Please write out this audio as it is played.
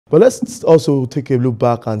But let's also take a look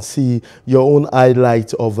back and see your own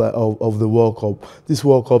highlight of the World Cup. This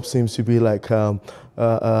World Cup seems to be like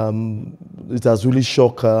it has really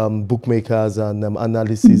shocked bookmakers and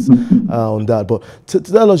analysis on that. But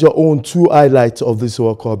tell us your own two highlights of this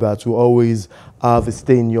World Cup that will always have a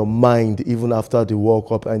stay in your mind even after the World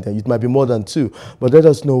Cup. And it might be more than two, but let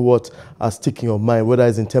us know what has stuck in your mind, whether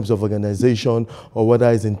it's in terms of organization or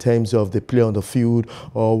whether it's in terms of the play on the field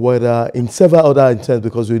or whether in several other intents,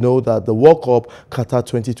 because we know that the World Cup, Qatar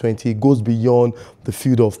 2020, goes beyond the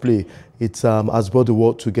field of play. It has brought the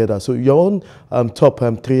world together. So your own top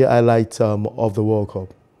three highlights of the World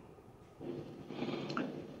Cup.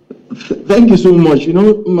 Thank you so much. You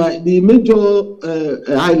know, the major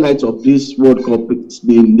highlight of this World Cup has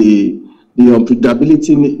been the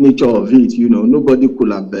unpredictability nature of it. You know, nobody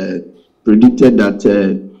could have predicted that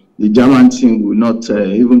the German team will not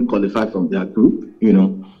even qualify from their group. You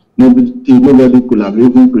know, nobody could have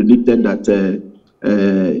even predicted that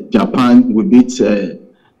Japan will beat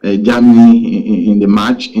Germany in the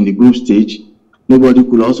match in the group stage. Nobody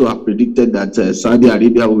could also have predicted that Saudi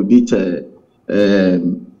Arabia will beat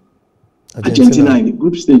Argentina in the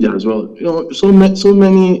group stage as well. You know, so many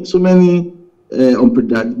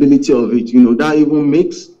unpredictability of it. You know, that even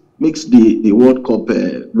makes the World Cup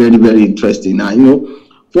very, very interesting. Now, you know,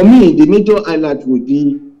 for me, the major highlight would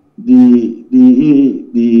be the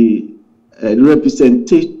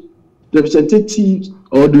representative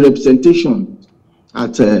or the representation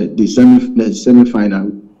at the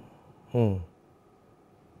semi-final.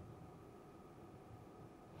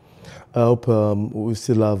 I hope we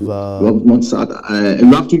still have... we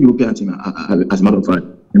have two European teams, as a matter of fact,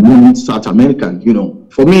 and one South American. You know,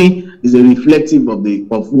 for me, it's a reflective of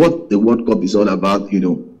what the World Cup is all about. You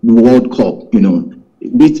know, the World Cup. You know,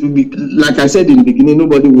 like I said in the beginning,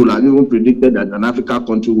 nobody would have even predicted that an African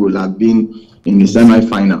country would have been in the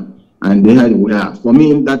semi-final, and they had. For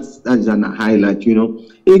me, that's an highlight. You know,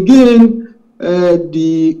 again,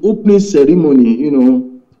 the opening ceremony. You know.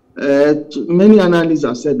 Many analysts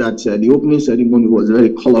have said that the opening ceremony was very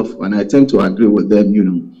colorful, and I tend to agree with them. You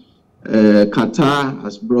know, Qatar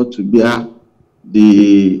has brought to bear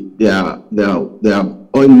their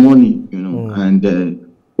oil money. You know, and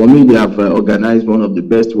for me, they have organized one of the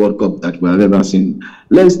best World Cup that we have ever seen.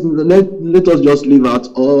 Let us just leave out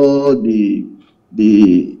all the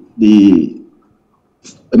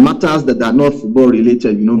matters that are not football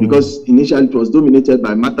related, you know, because initially it was dominated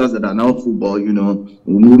by matters that are not football, you know,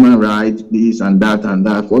 human rights, this and that and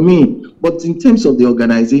that for me. But in terms of the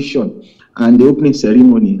organization and the opening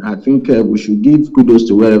ceremony, I think we should give kudos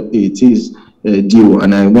to where it is due.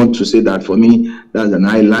 And I want to say that for me, that's an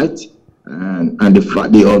highlight, and the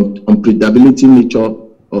unpredictability nature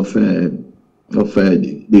of the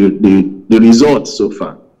results so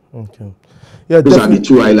far. Okay. Yeah, those are the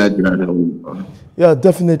two highlights that I will. Yeah,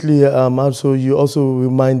 definitely. Also, you also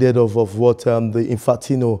reminded of what the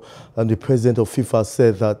Infantino and the president of FIFA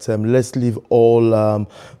said, that let's leave all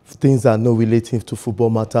things that are not relating to football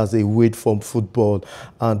matters away from football.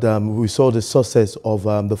 And we saw the success of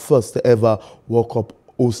the first ever World Cup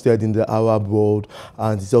hosted in the Arab world,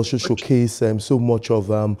 and it also showcased so much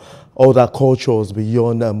of other cultures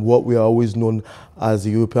beyond what we are always known as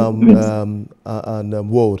the European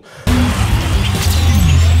world.